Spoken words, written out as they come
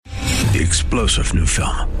The explosive new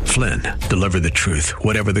film, Flynn, deliver the truth,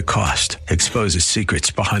 whatever the cost, exposes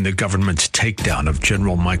secrets behind the government's takedown of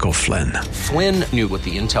General Michael Flynn. Flynn knew what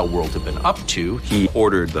the intel world had been up to. He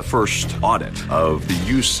ordered the first audit of the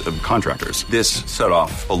use of contractors. This set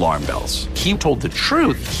off alarm bells. He told the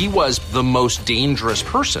truth. He was the most dangerous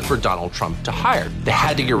person for Donald Trump to hire. They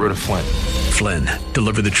had to get rid of Flynn. Flynn,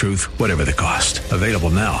 deliver the truth, whatever the cost. Available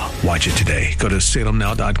now. Watch it today. Go to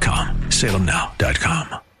salemnow.com.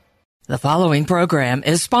 salemnow.com. The following program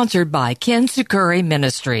is sponsored by Ken Sukuri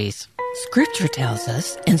Ministries. Scripture tells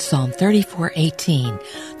us in Psalm 34:18,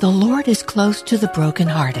 "The Lord is close to the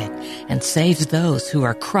brokenhearted and saves those who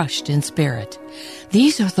are crushed in spirit.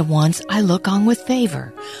 These are the ones I look on with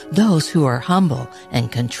favor, those who are humble and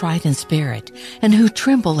contrite in spirit, and who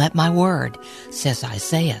tremble at my word," says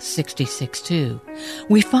Isaiah 66:2.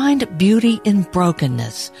 We find beauty in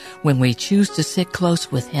brokenness when we choose to sit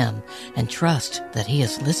close with Him and trust that He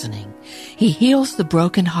is listening. He heals the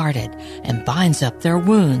brokenhearted and binds up their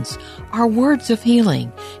wounds, are words of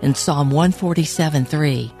healing in Psalm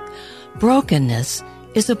 147:3. Brokenness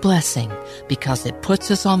is a blessing because it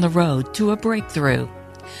puts us on the road to a breakthrough.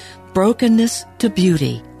 Brokenness to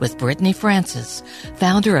Beauty with Brittany Francis,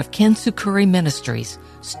 founder of Ken Sukuri Ministries,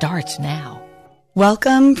 starts now.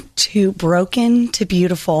 Welcome to Broken to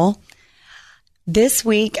Beautiful. This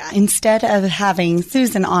week, instead of having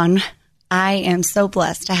Susan on, I am so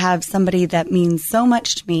blessed to have somebody that means so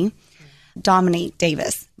much to me, Dominique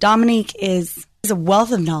Davis. Dominique is a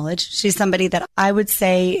wealth of knowledge. She's somebody that I would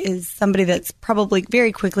say is somebody that's probably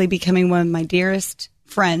very quickly becoming one of my dearest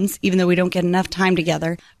friends, even though we don't get enough time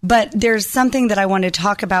together. But there's something that I want to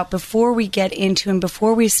talk about before we get into and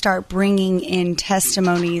before we start bringing in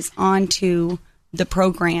testimonies onto the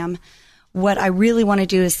program. What I really want to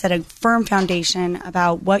do is set a firm foundation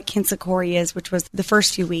about what Ken Sukuri is, which was the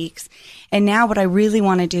first few weeks. And now what I really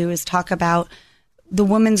want to do is talk about the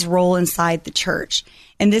woman's role inside the church.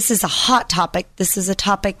 And this is a hot topic. This is a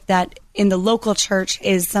topic that in the local church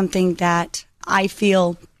is something that I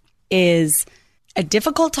feel is a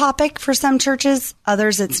difficult topic for some churches.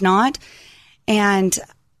 Others, it's not. And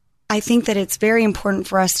I think that it's very important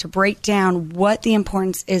for us to break down what the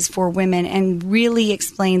importance is for women and really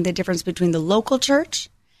explain the difference between the local church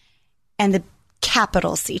and the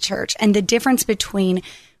capital C church and the difference between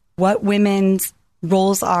what women's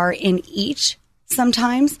roles are in each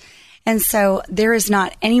sometimes. And so there is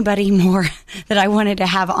not anybody more that I wanted to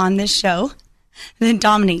have on this show than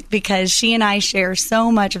Dominique, because she and I share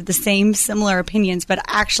so much of the same similar opinions, but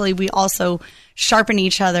actually we also sharpen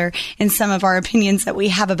each other in some of our opinions that we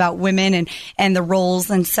have about women and the roles.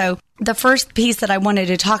 And so the first piece that I wanted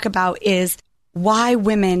to talk about is why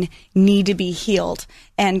women need to be healed.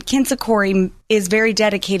 And Ken Sukuri is very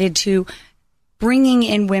dedicated to bringing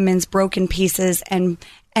in women's broken pieces and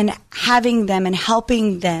having them and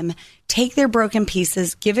helping them take their broken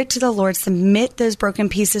pieces, give it to the Lord, submit those broken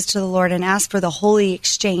pieces to the Lord, and ask for the holy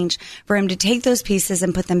exchange for Him to take those pieces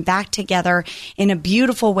and put them back together in a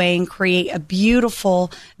beautiful way and create a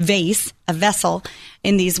beautiful vase, a vessel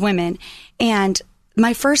in these women. And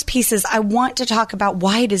my first piece is I want to talk about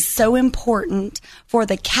why it is so important for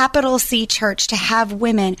the capital C church to have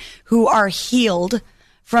women who are healed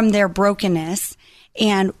from their brokenness,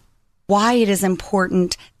 and why it is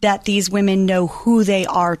important that these women know who they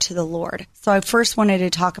are to the Lord. So I first wanted to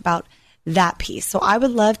talk about that piece. So I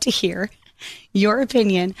would love to hear your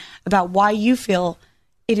opinion about why you feel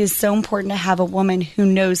it is so important to have a woman who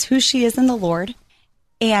knows who she is in the Lord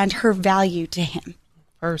and her value to Him.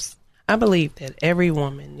 First, I believe that every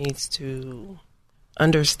woman needs to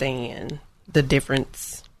understand the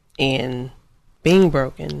difference in being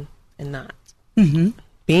broken and not. Mm-hmm.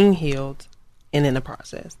 Being healed and in the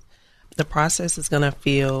process. The process is going to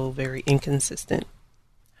feel very inconsistent.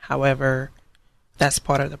 However, that's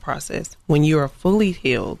part of the process. When you are fully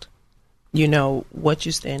healed, you know what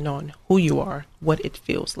you stand on, who you are, what it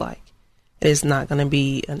feels like. It is not going to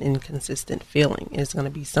be an inconsistent feeling. It's going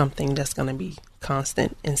to be something that's going to be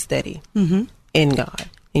constant and steady in God.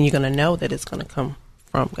 And you're going to know that it's going to come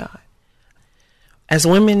from God. As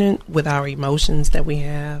women with our emotions that we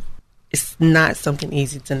have, it's not something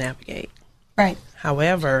easy to navigate. Right.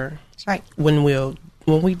 However, that's right. When we're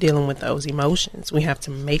dealing with those emotions, we have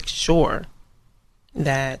to make sure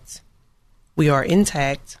that we are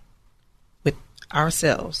intact with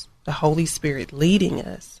ourselves, the Holy Spirit leading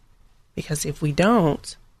us. Because if we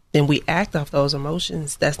don't, then we act off those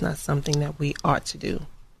emotions. That's not something that we ought to do.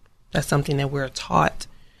 That's something that we're taught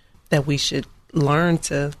that we should learn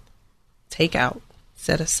to take out,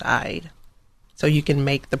 set aside, so you can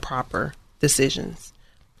make the proper decisions.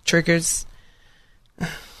 Triggers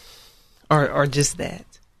are just that.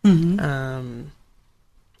 And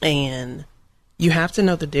you have to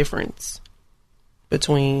know the difference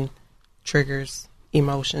between triggers,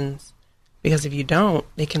 emotions, because if you don't,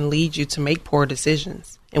 they can lead you to make poor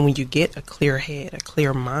decisions. And when you get a clear head, a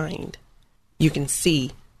clear mind, you can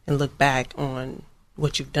see and look back on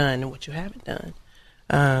what you've done and what you haven't done.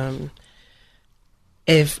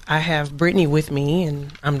 If I have Brittany with me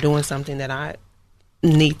and I'm doing something that I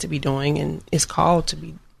need to be doing and is called to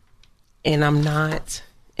be, and I'm not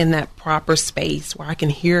in that proper space where I can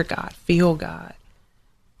hear God, feel God,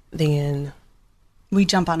 then we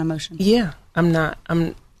jump on emotion. Yeah,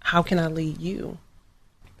 how can I lead you?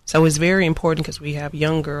 So it's very important because we have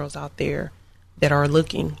young girls out there that are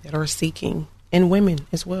looking, that are seeking, and women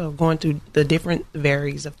as well, going through the different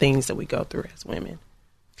varies of things that we go through as women.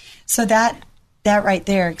 So that right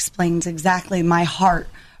there explains exactly my heart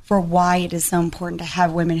for why it is so important to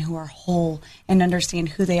have women who are whole and understand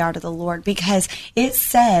who they are to the Lord. Because it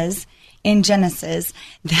says in Genesis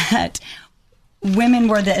that women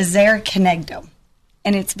were the Ezer Kenegdo.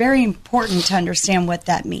 And it's very important to understand what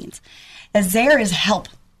that means. Ezer is help,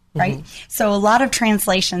 right? Mm-hmm. So a lot of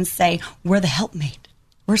translations say we're the helpmate.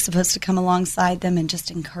 We're supposed to come alongside them and just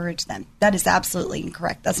encourage them. That is absolutely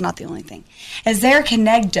incorrect. That's not the only thing. Ezer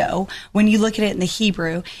Kenegdo, when you look at it in the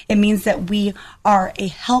Hebrew, it means that we are a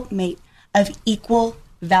helpmate of equal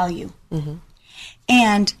value. Mm-hmm.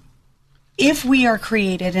 And if we are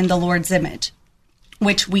created in the Lord's image,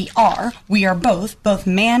 which we are both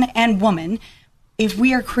man and woman, if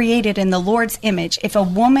we are created in the Lord's image, if a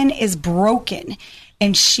woman is broken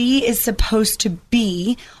and she is supposed to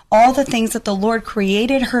be all the things that the Lord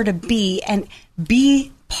created her to be and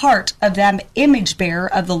be part of that image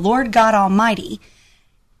bearer of the Lord God Almighty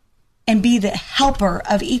and be the helper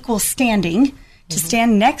of equal standing to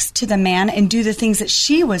stand next to the man and do the things that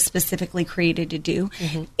she was specifically created to do.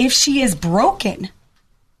 Mm-hmm. If she is broken,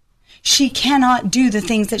 she cannot do the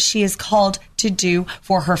things that she is called to do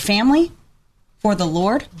for her family, for the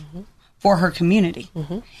Lord, for her community.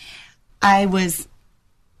 Mm-hmm. I was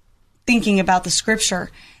thinking about the scripture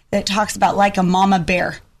that talks about like a mama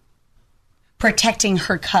bear protecting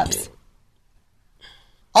her cubs.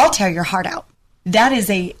 I'll tear your heart out. That is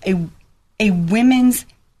a woman's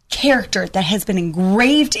character that has been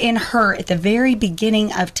engraved in her at the very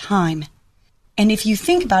beginning of time. And if you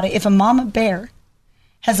think about it, if a mama bear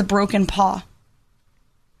has a broken paw,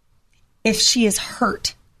 if she is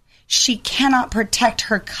hurt, she cannot protect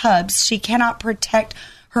her cubs. She cannot protect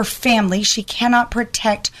her family. She cannot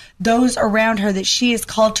protect those around her that she is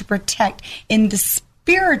called to protect in the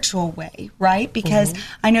spiritual way, right? Because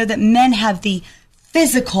I know that men have the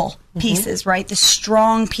physical pieces, right? The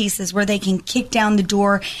strong pieces where they can kick down the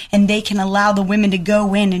door and they can allow the women to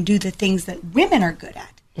go in and do the things that women are good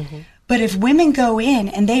at. But if women go in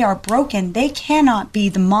and they are broken, they cannot be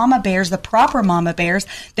the mama bears, the proper mama bears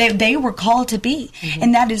that they were called to be.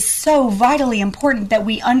 And that is so vitally important that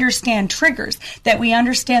we understand triggers, that we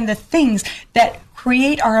understand the things that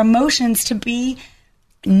create our emotions to be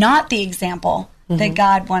not the example that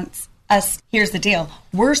God wants us. Here's the deal.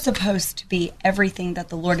 We're supposed to be everything that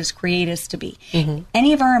the Lord has created us to be.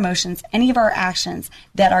 Any of our emotions, any of our actions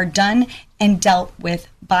that are done and dealt with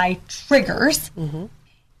by triggers,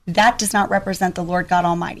 that does not represent the Lord God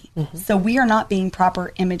Almighty. So we are not being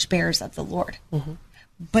proper image bearers of the Lord.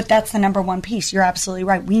 But that's the number one piece. You're absolutely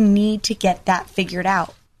right. We need to get that figured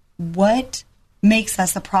out. What makes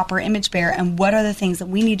us a proper image bearer, and what are the things that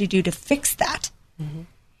we need to do to fix that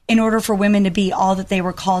in order for women to be all that they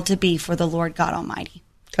were called to be for the Lord God Almighty?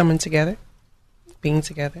 Coming together, being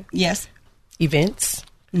together. Yes. Events,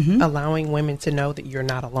 allowing women to know that you're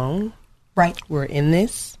not alone. Right. We're in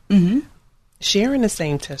this. Sharing the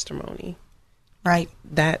same testimony. Right.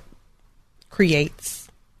 That creates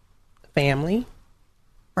family.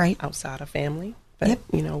 Right. Outside of family. But,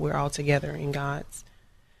 you know, we're all together in God's.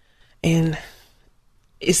 And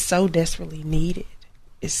it's so desperately needed.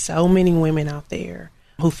 It's so many women out there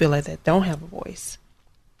who feel like they don't have a voice.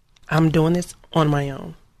 I'm doing this on my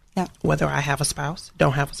own. Yeah. Whether I have a spouse,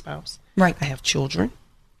 don't have a spouse. Right. I have children.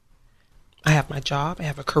 I have my job. I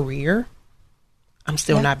have a career. I'm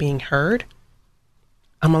still not being heard.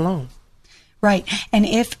 I'm alone. Right. And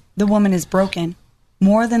if the woman is broken,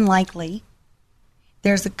 more than likely,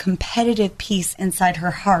 there's a competitive piece inside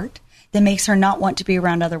her heart that makes her not want to be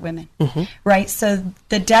around other women. Right? So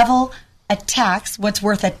the devil attacks what's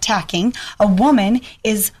worth attacking. A woman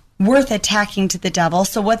is worth attacking to the devil.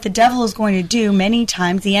 So what the devil is going to do many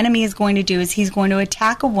times, the enemy is going to do, is he's going to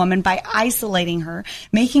attack a woman by isolating her,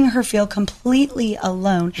 making her feel completely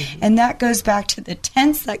alone. And that goes back to the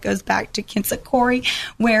tents, that goes back to Kinsakori,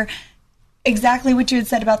 where exactly what you had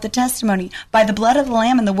said about the testimony. By the blood of the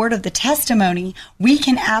Lamb and the word of the testimony, we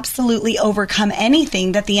can absolutely overcome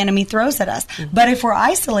anything that the enemy throws at us. Mm-hmm. But if we're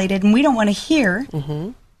isolated and we don't want to hear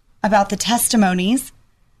about the testimonies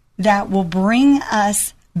that will bring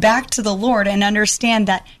us back to the Lord and understand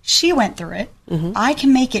that she went through it, I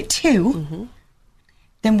can make it too,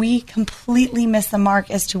 then we completely miss the mark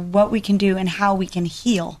as to what we can do and how we can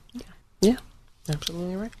heal. Yeah,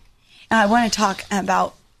 absolutely right. I want to talk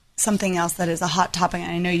about something else that is a hot topic,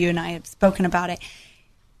 and I know you and I have spoken about it.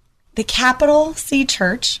 The capital C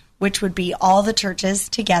church, which would be all the churches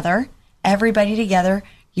together, everybody together,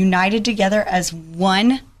 united together as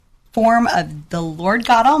one form of the Lord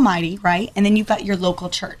God Almighty, right? And then you've got your local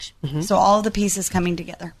church. So all of the pieces coming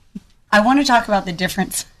together. I want to talk about the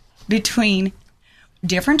difference between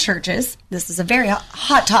different churches. This is a very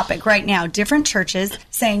hot topic right now. Different churches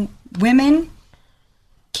saying women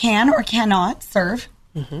can or cannot serve.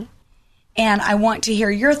 And I want to hear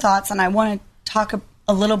your thoughts, and I want to talk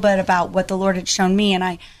a little bit about what the Lord had shown me. And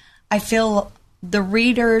I feel the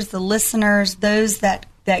readers, the listeners, those that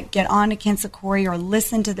get on to Kensokori or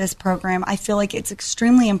listen to this program, I feel like it's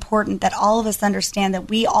extremely important that all of us understand that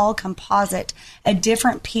we all composite a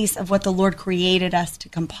different piece of what the Lord created us to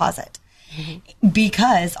composite.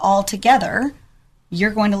 Because all together,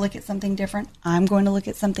 you're going to look at something different. I'm going to look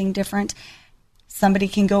at something different. Somebody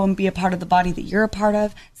can go and be a part of the body that you're a part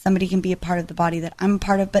of. Somebody can be a part of the body that I'm a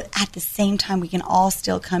part of. But at the same time, we can all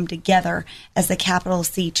still come together as the capital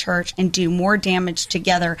C church and do more damage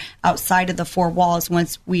together outside of the four walls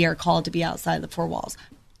once we are called to be outside of the four walls,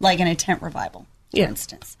 like in a tent revival, for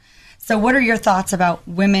instance. So what are your thoughts about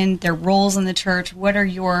women, their roles in the church? What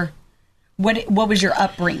was your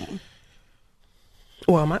upbringing?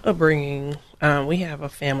 Well, my upbringing, we have a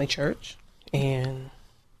family church, and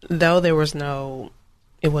though it wasn't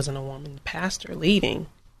a woman pastor leading,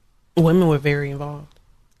 women were very involved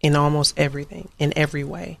in almost everything, in every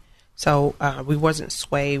way. So we wasn't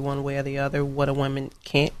swayed one way or the other what a woman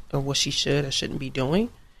can't or what she should or shouldn't be doing.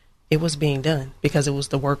 It was being done because it was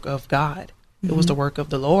the work of God. It was the work of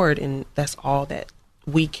the Lord, and that's all that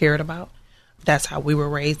we cared about. That's how we were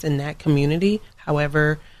raised in that community.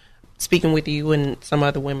 However, speaking with you and some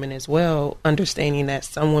other women as well, understanding that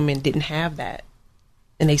some women didn't have that.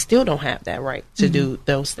 And they still don't have that right to do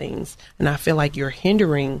those things. And I feel like you're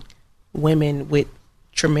hindering women with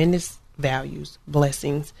tremendous values,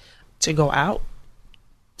 blessings, to go out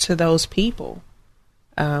to those people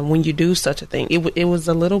when you do such a thing. It was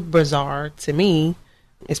a little bizarre to me,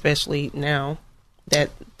 especially now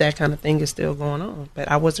that kind of thing is still going on. But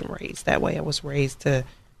I wasn't raised that way. I was raised to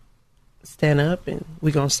stand up and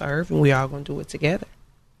we're going to serve and we all going to do it together.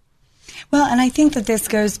 Well, and I think that this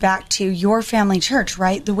goes back to your family church,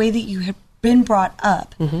 right? The way that you have been brought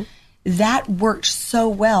up, that worked so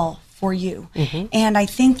well for you. And I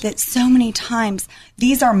think that so many times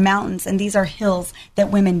these are mountains and these are hills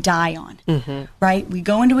that women die on, right? We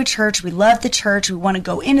go into a church, we love the church, we want to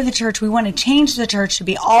go into the church, we want to change the church to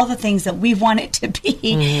be all the things that we want it to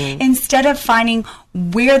be, instead of finding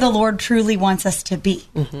where the Lord truly wants us to be,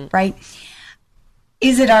 right?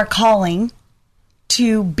 Is it our calling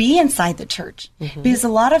to be inside the church? Because a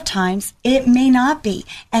lot of times it may not be.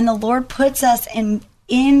 And the Lord puts us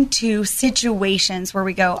into situations where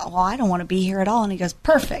we go, well, I don't want to be here at all. And he goes,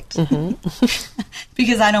 perfect.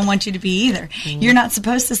 Because I don't want you to be either. You're not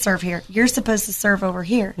supposed to serve here. You're supposed to serve over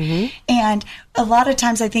here. And a lot of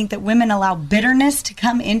times I think that women allow bitterness to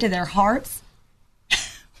come into their hearts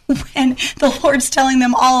when the Lord's telling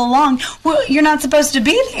them all along, well, you're not supposed to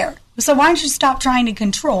be there. So why don't you stop trying to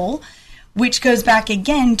control? Which goes back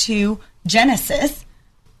again to Genesis.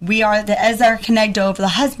 We are the Ezer Kenegdo over the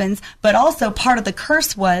husbands, but also part of the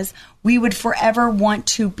curse was we would forever want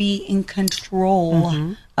to be in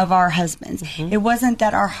control of our husbands. It wasn't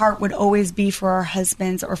that our heart would always be for our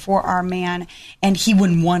husbands or for our man and he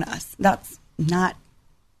wouldn't want us. That's not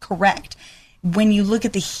correct. When you look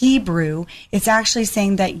at the Hebrew, it's actually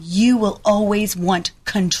saying that you will always want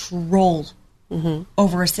control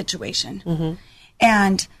over a situation.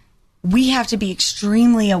 And we have to be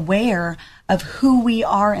extremely aware of who we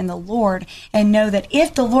are in the Lord and know that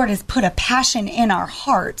if the Lord has put a passion in our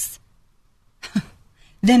hearts,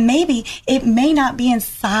 then maybe it may not be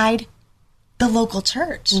inside the local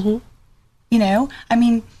church. You know, I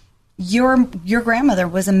mean, your grandmother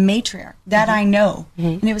was a matriarch, that I know,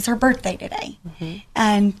 and it was her birthday today.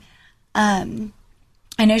 And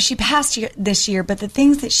I know she passed this year, but the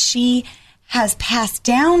things that she has passed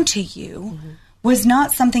down to you was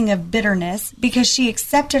not something of bitterness, because she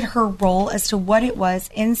accepted her role as to what it was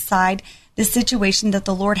inside the situation that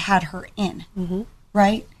the Lord had her in,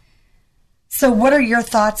 right? So what are your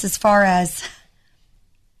thoughts as far as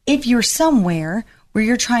if you're somewhere where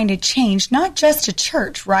you're trying to change, not just a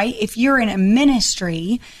church, right? If you're in a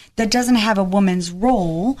ministry that doesn't have a woman's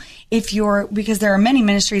role, because there are many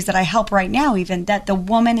ministries that I help right now, even that the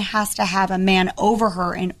woman has to have a man over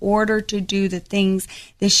her in order to do the things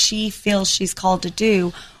that she feels she's called to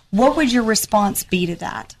do. What would your response be to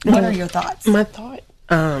that? What are your thoughts?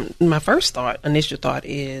 My first initial thought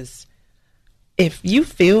is, if you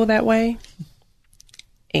feel that way,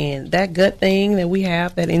 and that gut thing that we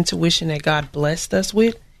have, that intuition that God blessed us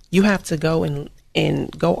with, you have to go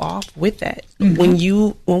and go off with that.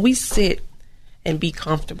 Mm-hmm. When we sit and be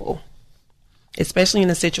comfortable, especially in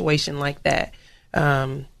a situation like that,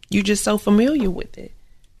 you're just so familiar with it.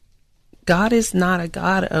 God is not a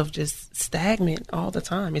God of just stagnant all the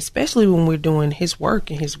time, especially when we're doing his work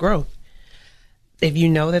and his growth. If you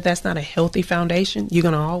know that that's not a healthy foundation, you're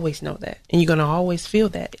going to always know that. And you're going to always feel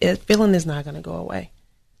that. Feeling is not going to go away.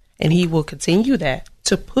 And he will continue that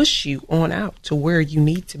to push you on out to where you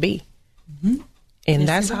need to be. Mm-hmm. And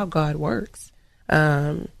that's how God works.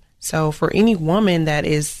 So for any woman that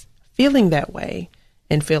is feeling that way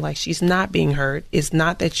and feel like she's not being heard, it's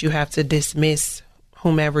not that you have to dismiss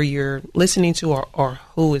whomever you're listening to or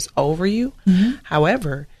who is over you. Mm-hmm.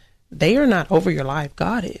 However, they are not over your life.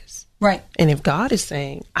 God is. Right. And if God is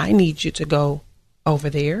saying, I need you to go over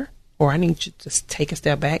there, or I need you to take a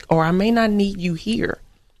step back, or I may not need you here,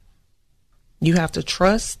 you have to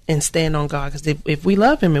trust and stand on God. Because if we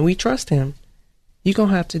love him and we trust him, you're going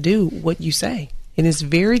to have to do what you say. It is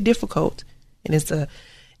very difficult. And it's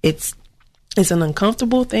an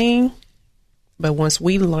uncomfortable thing. But once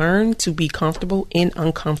we learn to be comfortable in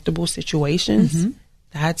uncomfortable situations, mm-hmm.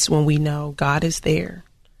 that's when we know God is there.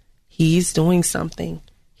 He's doing something.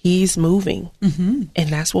 He's moving. Mm-hmm. And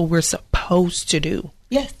that's what we're supposed to do.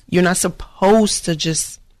 Yes. You're not supposed to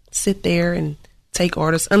just sit there and take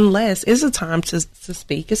orders, unless it's a time to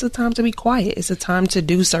speak. It's a time to be quiet. It's a time to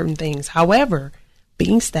do certain things. However,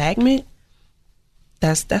 being stagnant,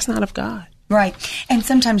 that's not of God. Right. And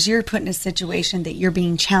sometimes you're put in a situation that you're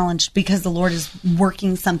being challenged because the Lord is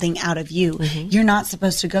working something out of you. Mm-hmm. You're not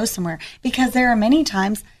supposed to go somewhere, because there are many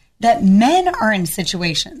times that men are in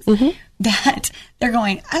situations mm-hmm. that they're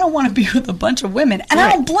going, I don't want to be with a bunch of women. And right.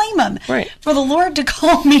 I don't blame them. Right. For the Lord to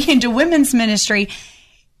call me into women's ministry,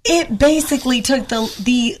 it basically took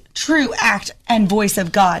the true act and voice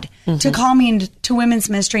of God mm-hmm. to call me into women's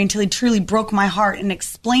ministry until he truly broke my heart and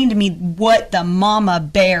explained to me what the mama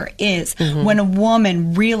bear is mm-hmm. when a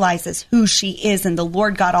woman realizes who she is in the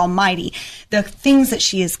Lord God Almighty, the things that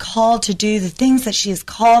she is called to do, the things that she is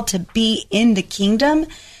called to be in the kingdom.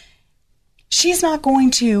 She's not going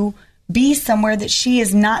to be somewhere that she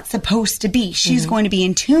is not supposed to be. She's mm-hmm. going to be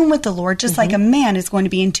in tune with the Lord, just mm-hmm. like a man is going to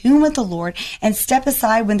be in tune with the Lord and step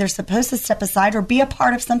aside when they're supposed to step aside, or be a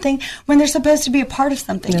part of something when they're supposed to be a part of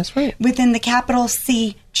something. That's right. Within the capital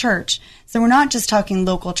C church. So we're not just talking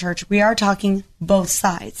local church. We are talking both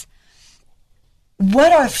sides.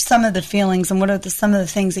 What are some of the feelings and what are some of the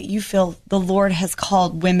things that you feel the Lord has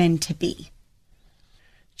called women to be?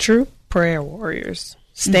 True prayer warriors.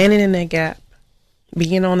 Standing mm-hmm. in that gap.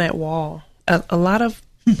 Being on that wall. A lot of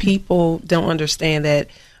people don't understand that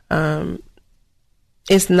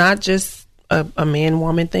it's not just a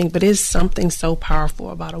man-woman thing, but it's something so powerful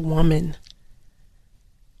about a woman.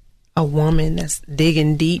 A woman that's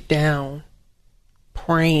digging deep down,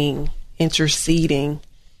 praying, interceding.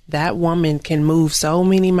 That woman can move so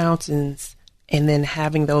many mountains, and then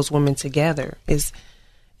having those women together it's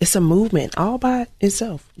a movement all by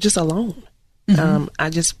itself, just alone. Mm-hmm. I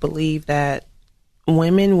just believe that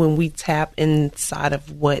women, when we tap inside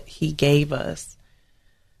of what he gave us,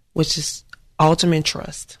 which is ultimate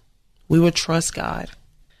trust, we will trust God.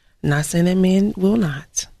 Not saying that men will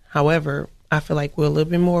not. However, I feel like we're a little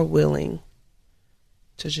bit more willing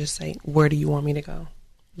to just say, where do you want me to go?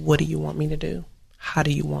 What do you want me to do? How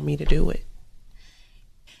do you want me to do it?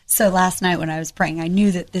 So last night when I was praying, I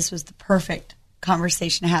knew that this was the perfect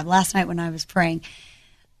conversation to have. Last night when I was praying,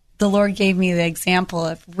 the Lord gave me the example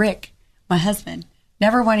of Rick, my husband,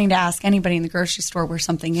 never wanting to ask anybody in the grocery store where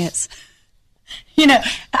something is. You know,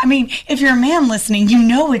 I mean, if you're a man listening, you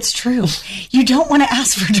know it's true. You don't want to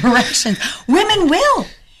ask for directions. Women will.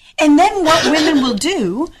 And then what women will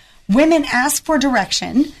do, women ask for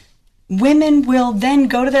direction. Women will then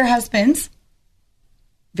go to their husbands,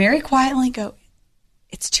 very quietly go,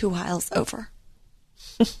 it's 2 aisles over.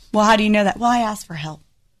 Well, how do you know that? Well, I asked for help.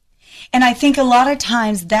 And I think a lot of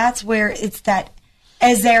times that's where it's that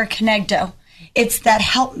ezer kenegdo. It's that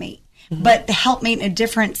helpmate, mm-hmm. but the helpmate in a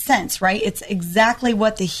different sense, right? It's exactly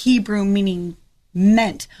what the Hebrew meaning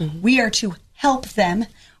meant. Mm-hmm. We are to help them.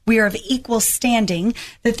 We are of equal standing.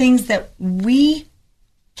 The things that we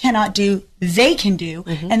cannot do, they can do.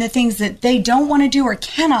 And the things that they don't want to do or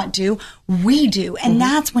cannot do, we do. And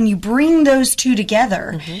that's when you bring those two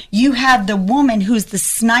together. You have the woman who's the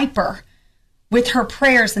sniper with her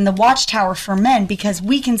prayers in the watchtower for men, because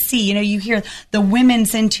we can see, you hear the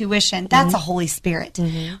women's intuition. That's a Holy Spirit.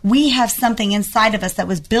 We have something inside of us that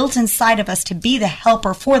was built inside of us to be the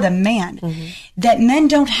helper for the man that men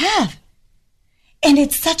don't have. And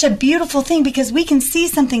it's such a beautiful thing because we can see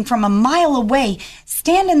something from a mile away,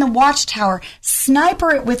 stand in the watchtower,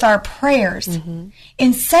 sniper it with our prayers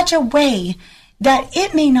in such a way that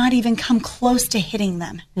it may not even come close to hitting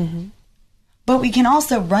them. But we can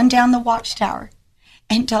also run down the watchtower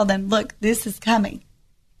and tell them, look, this is coming.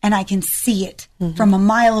 And I can see it from a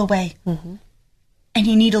mile away. And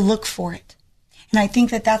you need to look for it. And I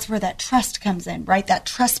think that that's where that trust comes in, right? That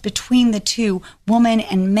trust between the two, woman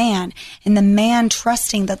and man. And the man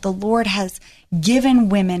trusting that the Lord has given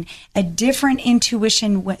women a different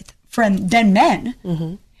intuition than men.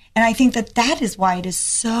 And I think that that is why it is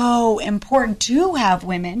so important to have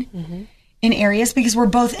women in areas, because we're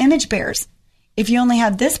both image bearers. If you only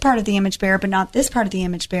have this part of the image bearer, but not this part of the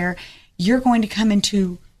image bearer, you're going to come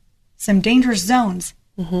into some dangerous zones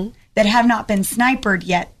that have not been sniped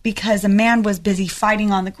yet, because a man was busy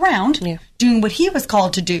fighting on the ground, doing what he was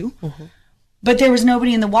called to do. But there was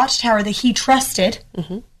nobody in the watchtower that he trusted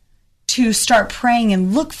to start praying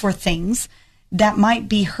and look for things that might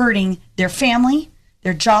be hurting their family,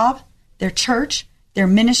 their job, their church, their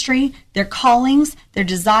ministry, their callings, their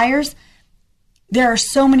desires. There are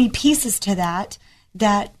so many pieces to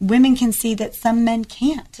that women can see that some men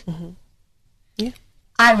can't.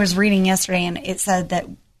 I was reading yesterday, and it said that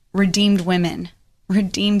redeemed women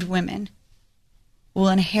will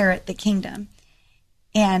inherit the kingdom.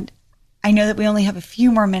 And I know that we only have a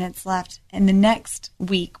few more minutes left. And the next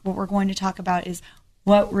week, what we're going to talk about is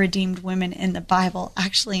what redeemed women in the Bible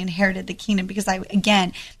actually inherited the kingdom. Because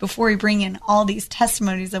before we bring in all these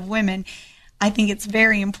testimonies of women, I think it's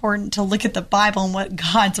very important to look at the Bible and what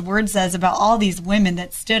God's word says about all these women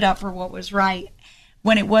that stood up for what was right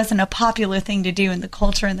when it wasn't a popular thing to do in the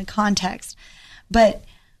culture and the context. But,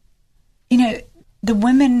 the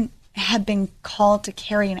women have been called to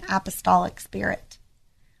carry an apostolic spirit.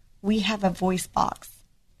 We have a voice box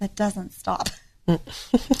that doesn't stop.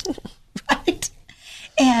 Right?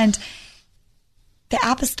 And the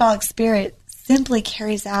apostolic spirit simply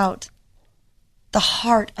carries out the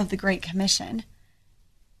heart of the Great Commission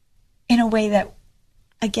in a way that,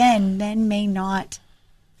 again, men may not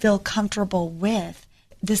feel comfortable with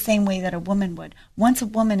the same way that a woman would. Once a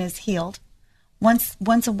woman is healed, once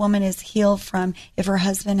a woman is healed from if her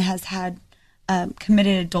husband has had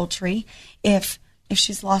committed adultery, if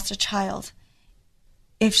she's lost a child,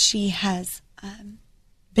 if she has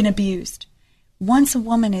been abused, once a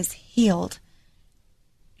woman is healed,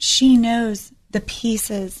 she knows the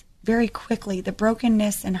pieces very quickly. The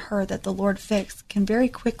brokenness in her that the Lord fixed can very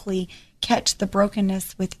quickly catch the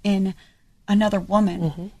brokenness within another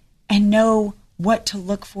woman and know what to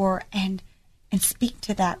look for and speak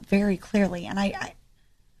to that very clearly. And I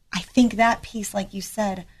think that piece, like you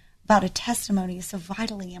said, about a testimony is so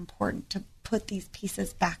vitally important to put these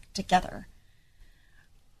pieces back together.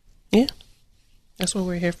 Yeah, that's what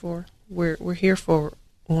we're here for. We're here for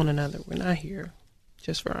one another. We're not here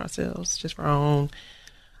just for ourselves, just for our own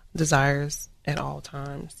desires at all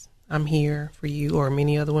times. I'm here for you or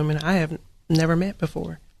many other women I have never met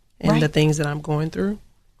before. And the things that I'm going through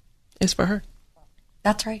is for her.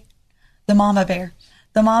 That's right. The mama bear.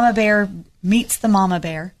 The mama bear meets the mama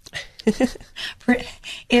bear.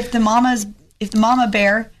 If the mama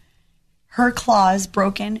bear, her claw is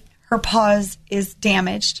broken, her paws is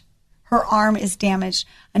damaged, her arm is damaged,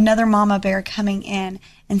 another mama bear coming in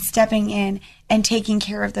and stepping in and taking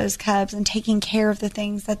care of those cubs and taking care of the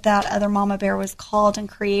things that other mama bear was called and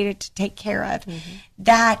created to take care of.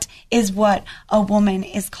 That is what a woman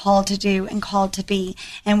is called to do and called to be.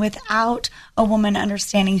 And without a woman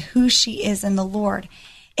understanding who she is in the Lord,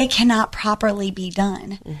 it cannot properly be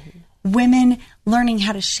done. Women learning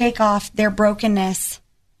how to shake off their brokenness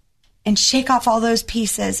and shake off all those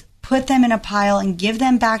pieces, put them in a pile and give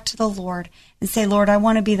them back to the Lord and say, Lord, I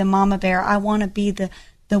want to be the mama bear. I want to be the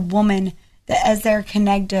woman that as their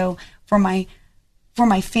connecto for my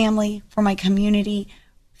family, for my community,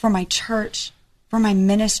 for my church, for my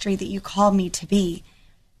ministry that you called me to be.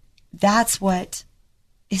 That's what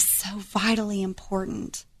is so vitally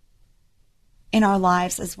important in our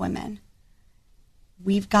lives as women.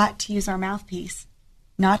 We've got to use our mouthpiece,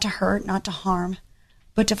 not to hurt, not to harm,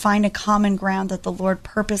 but to find a common ground that the Lord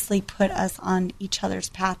purposely put us on each other's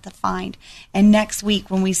path to find. And next week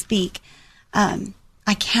when we speak,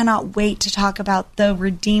 I cannot wait to talk about the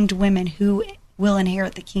redeemed women who will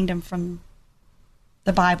inherit the kingdom from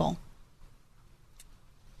the Bible.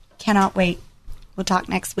 Cannot wait. We'll talk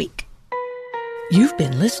next week. You've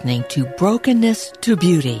been listening to Brokenness to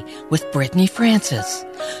Beauty with Brittany Francis.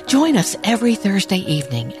 Join us every Thursday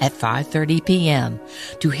evening at 5:30 p.m.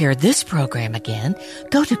 To hear this program again,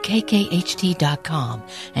 go to kkht.com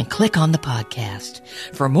and click on the podcast.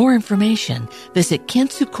 For more information, visit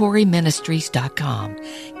KintsukoriMinistries.com.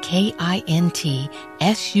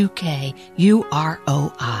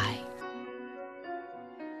 KINTSUKUROI.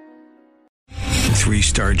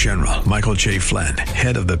 3-star General Michael J. Flynn,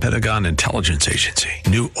 head of the Pentagon Intelligence Agency,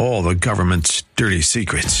 knew all the government's dirty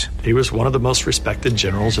secrets. He was one of the most respected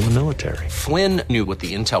generals in the military. Flynn knew what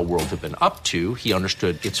the intel world had been up to. He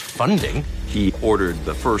understood its funding. He ordered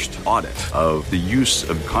the first audit of the use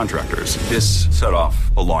of contractors. This set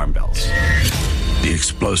off alarm bells. The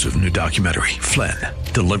explosive new documentary, Flynn,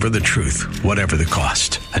 Deliver the Truth, Whatever the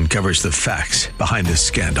Cost, uncovers the facts behind this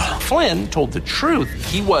scandal. Flynn told the truth.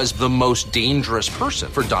 He was the most dangerous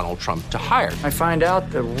person for Donald Trump to hire. I find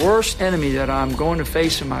out the worst enemy that I'm going to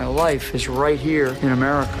face in my life is right here in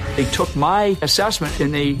America. They took my assessment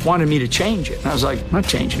and they wanted me to change it. And I was like, I'm not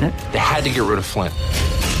changing it. They had to get rid of Flynn.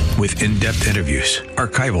 With in-depth interviews,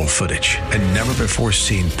 archival footage, and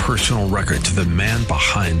never-before-seen personal records of the man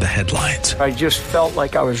behind the headlines. I just felt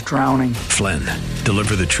like I was drowning. Flynn,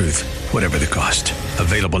 Deliver the Truth, Whatever the Cost.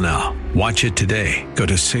 Available now. Watch it today. Go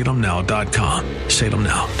to salemnow.com.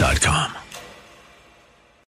 salemnow.com.